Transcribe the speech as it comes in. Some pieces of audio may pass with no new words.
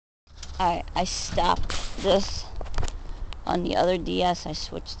I stopped this on the other DS. I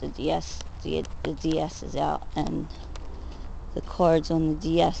switched the DS. The DS is out and the cords on the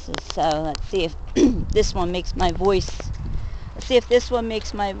DS's. So let's see if this one makes my voice. Let's see if this one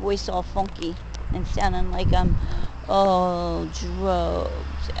makes my voice all funky and sounding like I'm all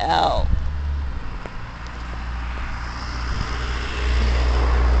drugged out.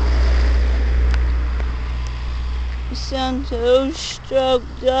 You sound so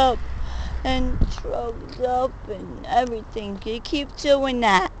drugged up and drugged up and everything. You keep doing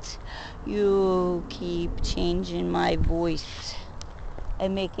that. You keep changing my voice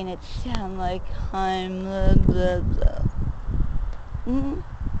and making it sound like I'm blah blah blah. Okay.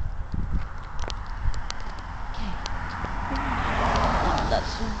 Oh,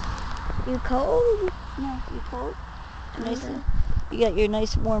 that's You cold? no, you cold? Nice. You got your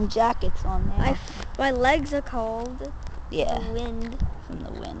nice warm jackets on now. My legs are cold. Yeah. The wind. From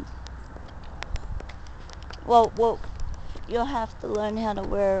the wind. Well, you'll have to learn how to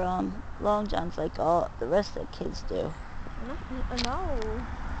wear long johns like all the rest of the kids do. No.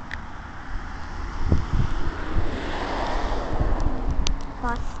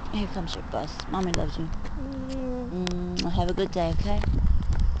 Bus. Here comes your bus. Mommy loves you. Have a good day, okay?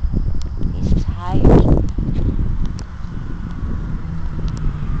 He's tired.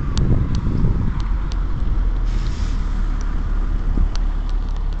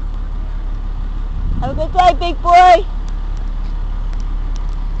 Have a good day, big boy.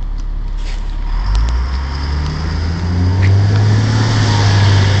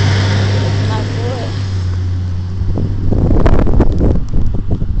 My boy.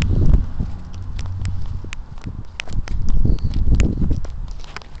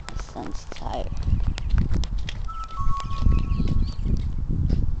 My son's tired.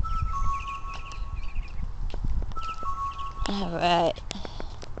 All right.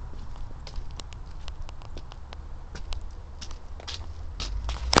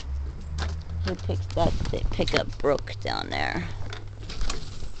 Who picked that pickup broke down there?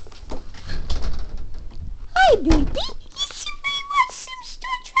 Hi, baby. You watch some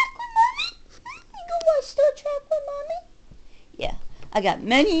Star Trek with Mommy? You go watch Star Trek with Mommy? Yeah, I got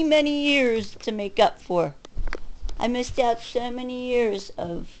many, many years to make up for. I missed out so many years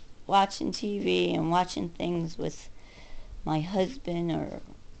of watching TV and watching things with my husband or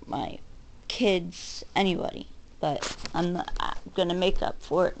my kids, anybody. But I'm gonna make up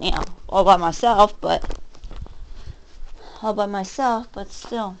for it now, all by myself. But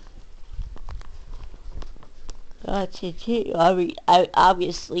still.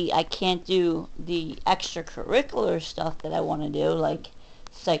 Obviously, I can't do the extracurricular stuff that I want to do, like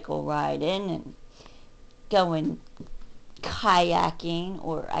cycle riding and going kayaking.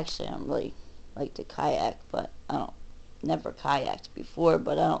 Or actually, I don't really like to kayak, but never kayaked before.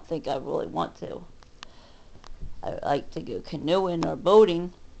 But I don't think I really want to. I like to go canoeing or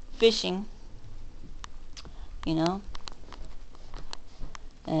boating, fishing, and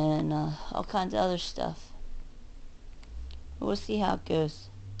all kinds of other stuff. We'll see how it goes.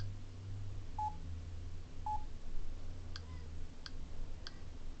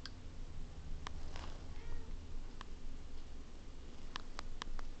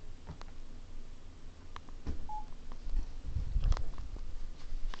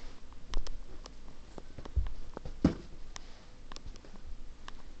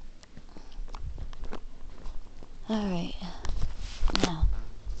 Alright, now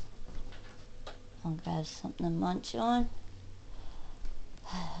I'll grab something to munch on.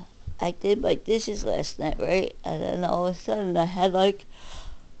 I did my dishes last night, right? And then all of a sudden I had like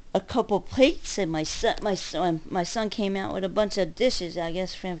a couple plates, and my son came out with a bunch of dishes, I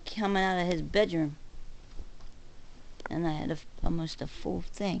guess, from coming out of his bedroom. And I had almost a full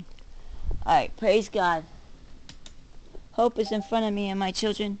thing. Alright, praise God. Hope is in front of me and my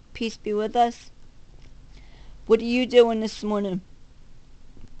children. Peace be with us. What are you doing this morning?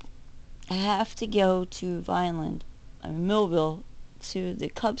 I have to go to Vineland, or Millville, to the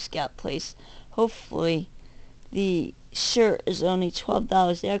Cub Scout place. Hopefully the shirt is only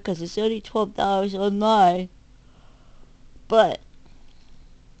 $12 there, because it's only $12 online. But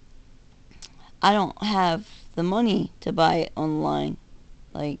I don't have the money to buy it online.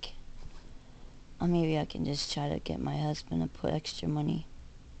 Like, maybe I can just try to get my husband to put extra money.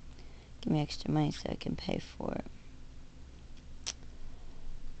 Give me extra money so I can pay for it.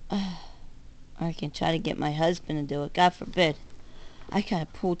 Or I can try to get my husband to do it. God forbid. I gotta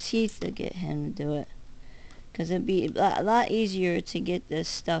pull teeth to get him to do it. Because it'd be a lot easier to get this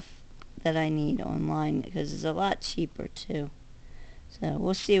stuff that I need online. Because it's a lot cheaper too. So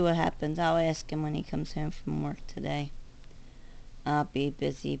we'll see what happens. I'll ask him when he comes home from work today. I'll be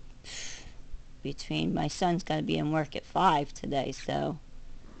busy. between my son's got to be in work at 5 today, so.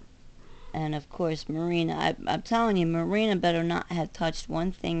 And of course, Marina, I'm telling you, Marina better not have touched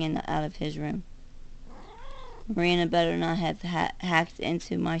one thing out of his room. Marina better not have hacked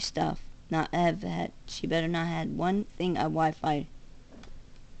into my stuff. She better not have had one thing of Wi-Fi.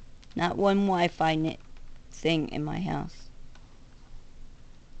 Not one Wi-Fi thing in my house.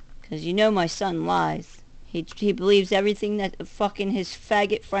 Because you know my son lies. He believes everything that fucking his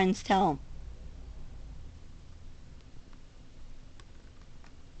faggot friends tell him.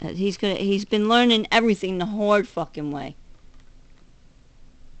 He's been learning everything the hard fucking way.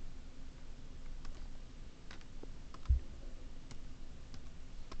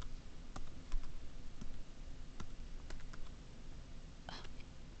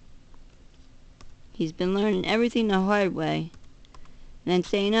 He's been learning everything the hard way. And then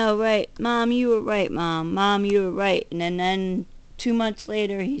saying, oh, right, Mom, you were right, Mom, you were right. And then 2 months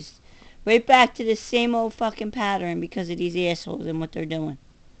later, he's right back to the same old fucking pattern because of these assholes and what they're doing.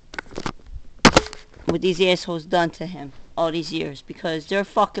 What these assholes done to him all these years. Because they're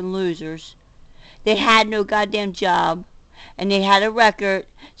fucking losers. They had no goddamn job. And they had a record.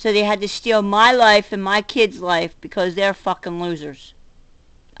 So they had to steal my life and my kid's life because they're fucking losers.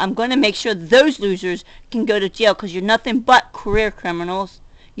 I'm going to make sure those losers can go to jail because you're nothing but career criminals.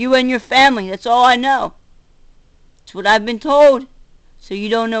 You and your family, that's all I know. That's what I've been told. So you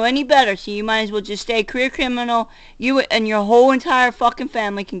don't know any better, so you might as well just stay a career criminal. You and your whole entire fucking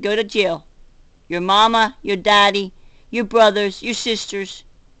family can go to jail. Your mama, your daddy, your brothers, your sisters.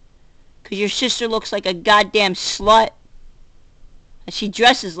 Because your sister looks like a goddamn slut. And she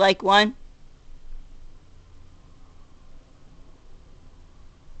dresses like one.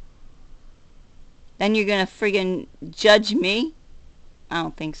 Then you're gonna friggin' judge me? I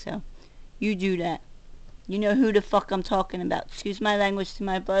don't think so. You do that. You know who the fuck I'm talking about. Excuse my language to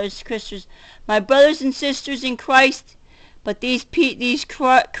my brothers and sisters. My brothers and sisters in Christ. But these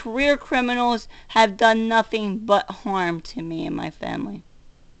career criminals have done nothing but harm to me and my family.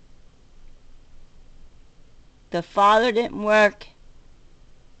 The father didn't work.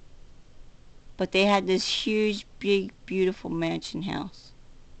 But they had this huge, big, beautiful mansion house.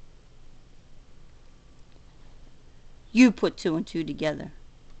 You put 2 and 2 together.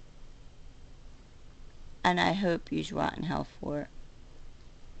 And I hope you's rot in hell for it.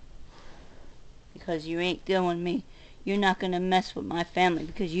 Because you ain't doing me. You're not going to mess with my family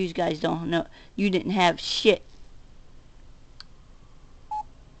because you guys don't know. You didn't have shit.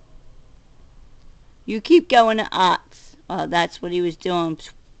 You keep going to Ots. Well, that's what he was doing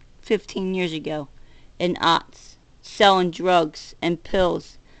 15 years ago. In Ots. Selling drugs and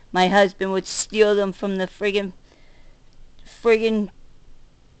pills. My husband would steal them from the friggin'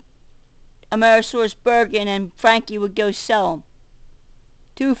 Amerisource Bergen and Frankie would go sell them.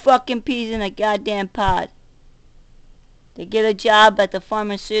 2 fucking peas in a goddamn pod. They get a job at the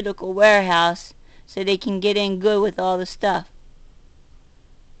pharmaceutical warehouse so they can get in good with all the stuff.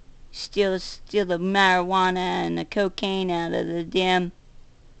 Steal the marijuana and the cocaine out of the damn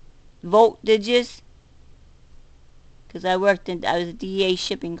voltages. Because I was a DEA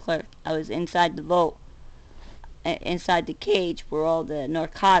shipping clerk. I was inside the vault. Inside the cage where all the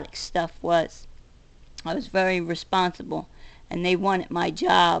narcotic stuff was. I was very responsible, and they wanted my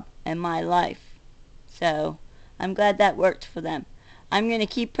job and my life. So I'm glad that worked for them. I'm going to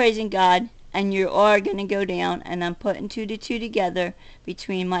keep praising God, and you are going to go down, and I'm putting 2 to 2 together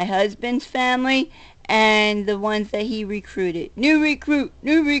between my husband's family and the ones that he recruited. New recruit,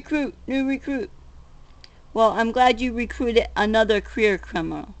 new recruit, new recruit. Well, I'm glad you recruited another career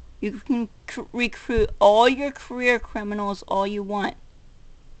criminal. You can recruit all your career criminals all you want.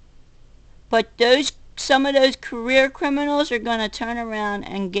 But some of those career criminals are going to turn around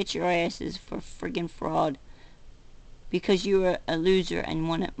and get your asses for friggin' fraud. Because you were a loser and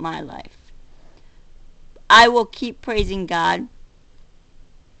wanted my life. I will keep praising God.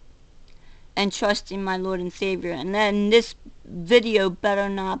 And trusting my Lord and Savior. And then this video better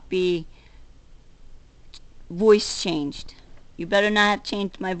not be voice changed. You better not have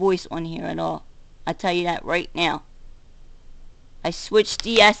changed my voice on here at all. I tell you that right now. I switched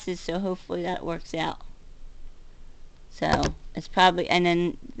the S's, so hopefully that works out. So, it's probably, and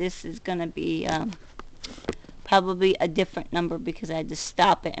then this is going to be probably a different number because I had to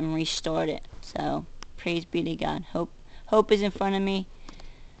stop it and restart it. So, praise be to God. Hope is in front of me.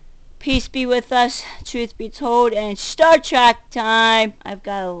 Peace be with us, truth be told, and Star Trek time. I've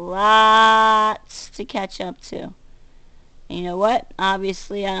got lots to catch up to. And you know what?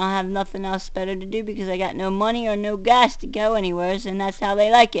 Obviously, I don't have nothing else better to do because I got no money or no gas to go anywhere, and that's how they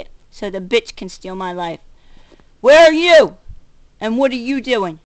like it. So the bitch can steal my life. Where are you? And what are you doing?